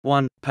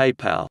1.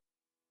 PayPal.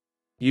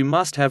 You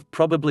must have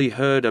probably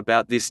heard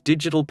about this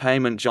digital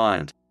payment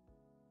giant.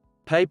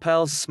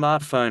 PayPal's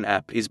smartphone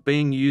app is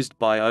being used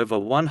by over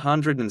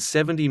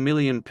 170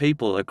 million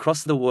people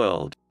across the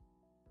world.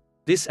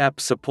 This app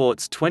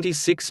supports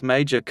 26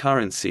 major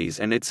currencies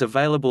and it's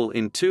available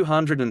in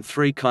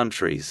 203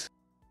 countries.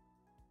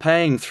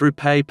 Paying through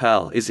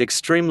PayPal is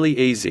extremely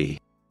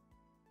easy.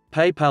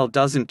 PayPal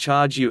doesn't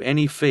charge you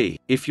any fee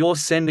if you're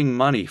sending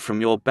money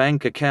from your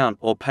bank account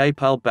or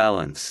PayPal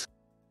balance.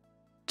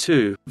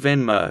 2.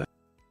 Venmo.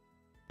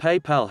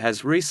 PayPal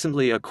has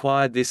recently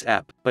acquired this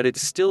app, but it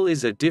still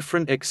is a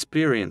different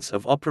experience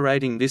of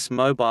operating this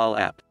mobile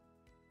app.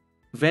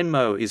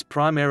 Venmo is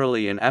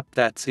primarily an app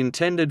that's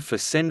intended for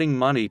sending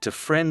money to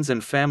friends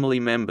and family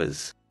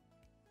members.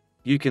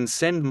 You can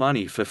send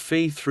money for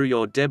free through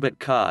your debit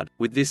card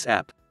with this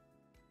app.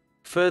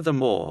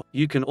 Furthermore,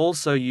 you can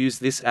also use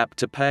this app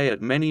to pay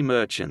at many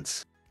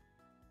merchants.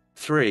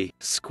 3.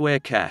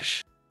 Square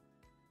Cash.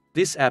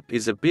 This app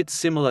is a bit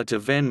similar to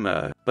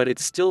Venmo, but it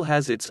still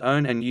has its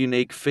own and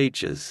unique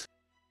features.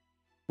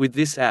 With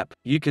this app,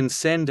 you can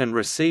send and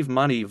receive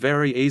money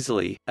very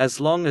easily, as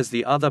long as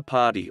the other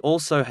party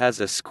also has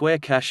a Square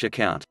Cash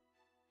account.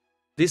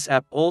 This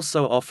app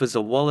also offers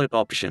a wallet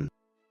option.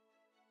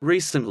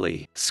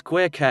 Recently,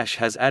 Square Cash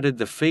has added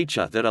the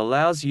feature that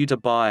allows you to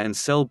buy and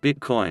sell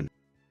Bitcoin.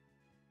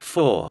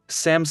 4.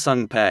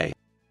 Samsung Pay.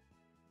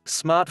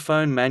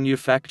 Smartphone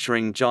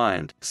manufacturing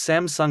giant,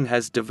 Samsung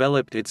has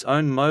developed its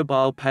own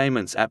mobile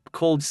payments app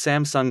called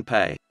Samsung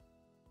Pay.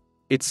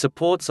 It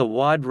supports a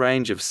wide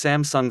range of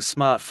Samsung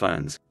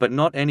smartphones, but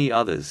not any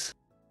others.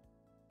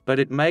 But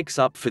it makes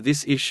up for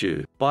this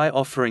issue by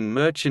offering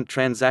merchant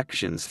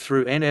transactions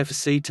through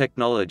NFC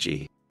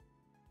technology.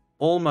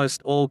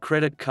 Almost all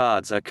credit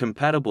cards are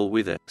compatible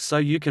with it, so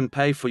you can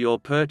pay for your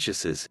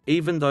purchases,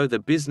 even though the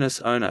business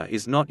owner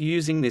is not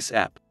using this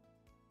app.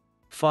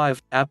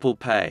 5. Apple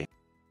Pay.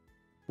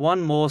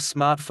 One more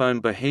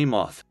smartphone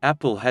behemoth,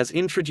 Apple has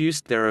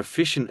introduced their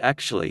efficient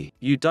Actually,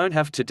 you don't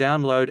have to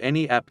download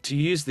any app to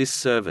use this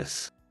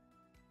service.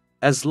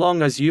 As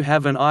long as you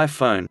have an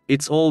iPhone,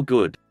 it's all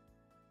good.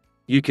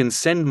 You can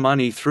send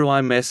money through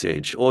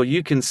iMessage or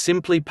you can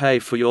simply pay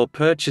for your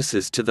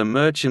purchases to the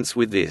merchants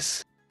with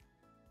this.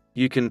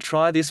 You can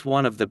try this,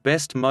 one of the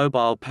best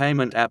mobile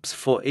payment apps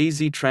for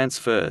easy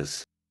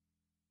transfers.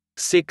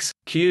 6.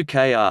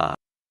 QKR.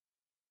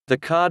 The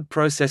card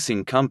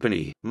processing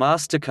company,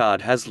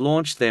 MasterCard, has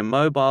launched their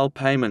mobile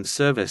payment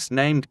service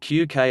named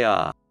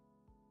QKR.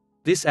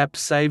 This app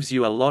saves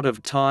you a lot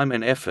of time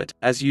and effort,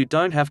 as you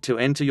don't have to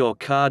enter your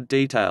card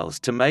details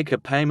to make a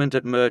payment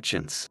at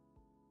merchants.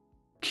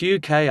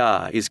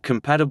 QKR is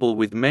compatible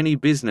with many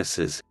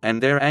businesses,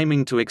 and they're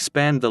aiming to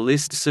expand the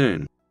list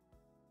soon.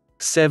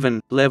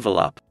 7.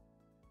 LevelUp.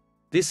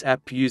 This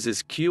app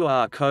uses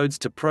QR codes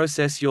to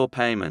process your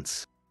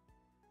payments.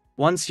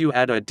 Once you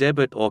add a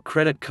debit or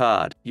credit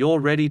card, you're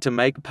ready to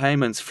make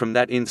payments from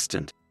that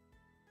instant.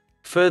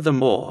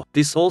 Furthermore,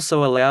 this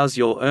also allows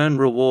you to earn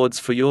rewards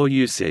for your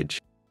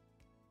usage.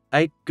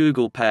 8.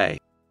 Google Pay.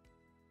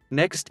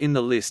 Next in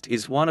the list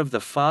is one of the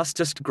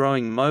fastest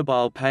growing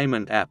mobile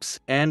payment apps,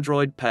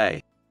 Android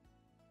Pay.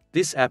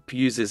 This app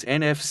uses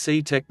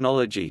NFC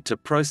technology to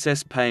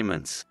process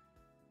payments.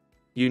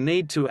 You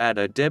need to add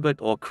a debit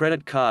or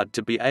credit card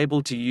to be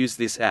able to use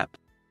this app.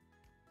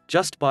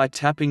 Just by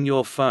tapping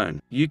your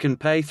phone, you can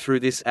pay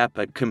through this app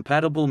at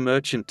compatible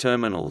merchant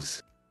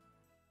terminals.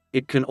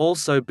 It can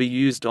also be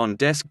used on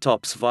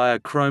desktops via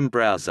Chrome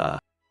browser.